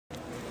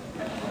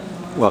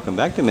Welcome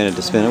back to Minute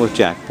to Spin It with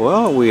Jack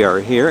Boyle. We are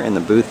here in the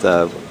booth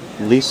of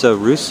Lisa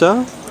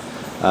Russo.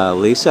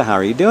 Lisa, how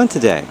are you doing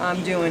today?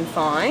 I'm doing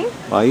fine.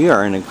 Well, you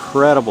are an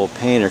incredible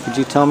painter. Could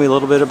you tell me a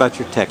little bit about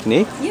your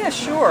technique? Yeah,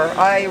 sure.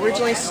 I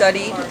originally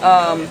studied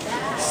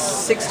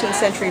 16th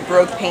century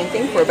Baroque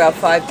painting for about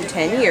 5 to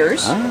 10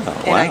 years. Oh,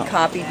 wow. And I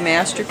copied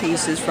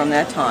masterpieces from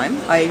that time.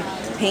 I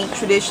paint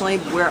traditionally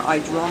where I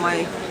draw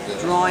my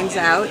drawings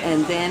out,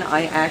 and then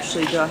I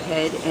actually go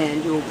ahead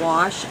and do a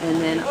wash,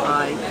 and then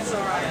I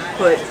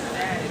put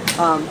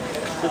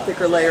the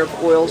thicker layer of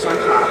oils on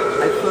top.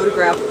 I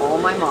photograph all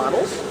my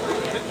models,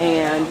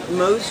 and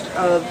most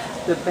of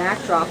the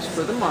backdrops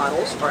for the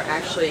models are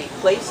actually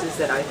places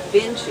that I've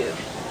been to,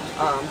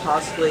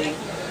 possibly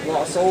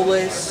Los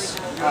Olas,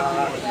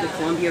 the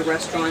Columbia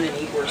restaurant in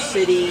Ybor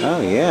City.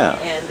 Oh, yeah.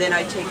 And then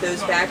I take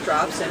those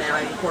backdrops and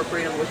I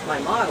incorporate them with my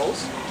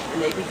models,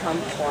 and they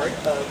become part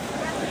of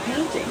the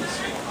paintings.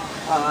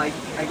 I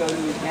go to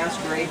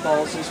masquerade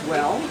balls as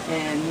well,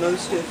 and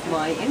most of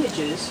my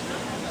images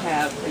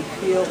have a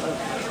feel of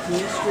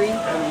mystery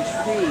and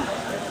intrigue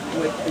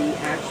with the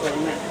actual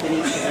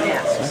Venetian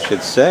masks. I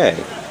should say.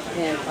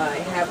 And I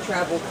have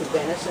traveled to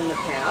Venice in the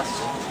past,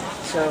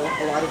 so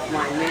a lot of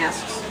my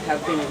masks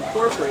have been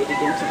incorporated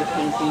into the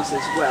paintings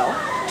as well.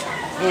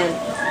 And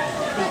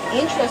the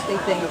interesting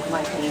thing of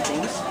my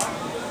paintings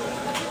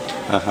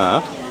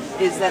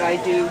is that I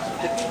do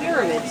the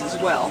pyramids as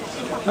well.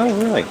 Oh,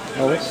 really?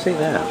 Oh, let's see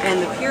that.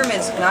 And the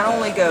pyramids not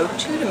only go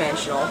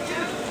two-dimensional,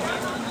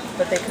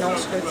 but they can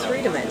also go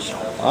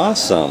three-dimensional.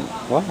 Awesome.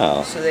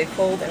 Wow. So they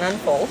fold and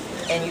unfold,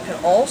 and you can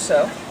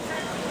also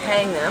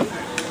hang them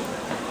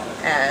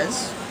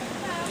as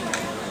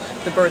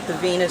the birth of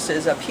Venus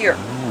is up here,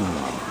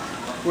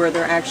 where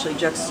they're actually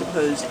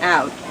juxtaposed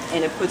out,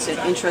 and it puts an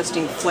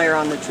interesting flair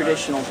on the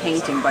traditional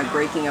painting by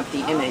breaking up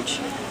the image,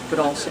 but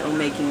also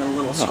making it a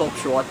little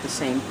sculptural at the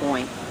same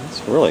point.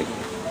 That's really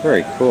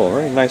very cool.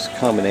 Very nice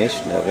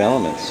combination of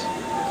elements.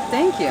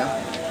 Thank you.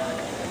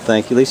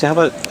 Thank you, Lisa. How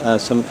about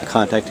some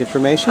contact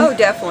information? Oh,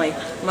 definitely.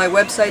 My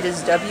website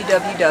is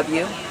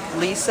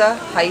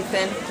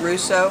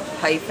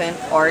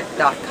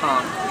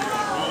www.lisa-russo-art.com.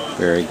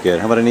 Very good.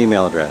 How about an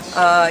email address?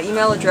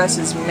 Email address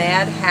is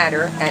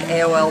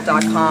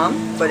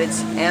madhaaater@aol.com, but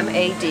it's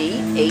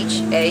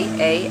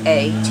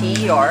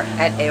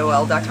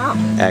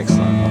madhaaater@aol.com.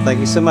 Excellent. Well, thank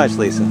you so much,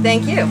 Lisa.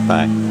 Thank you.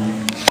 Bye.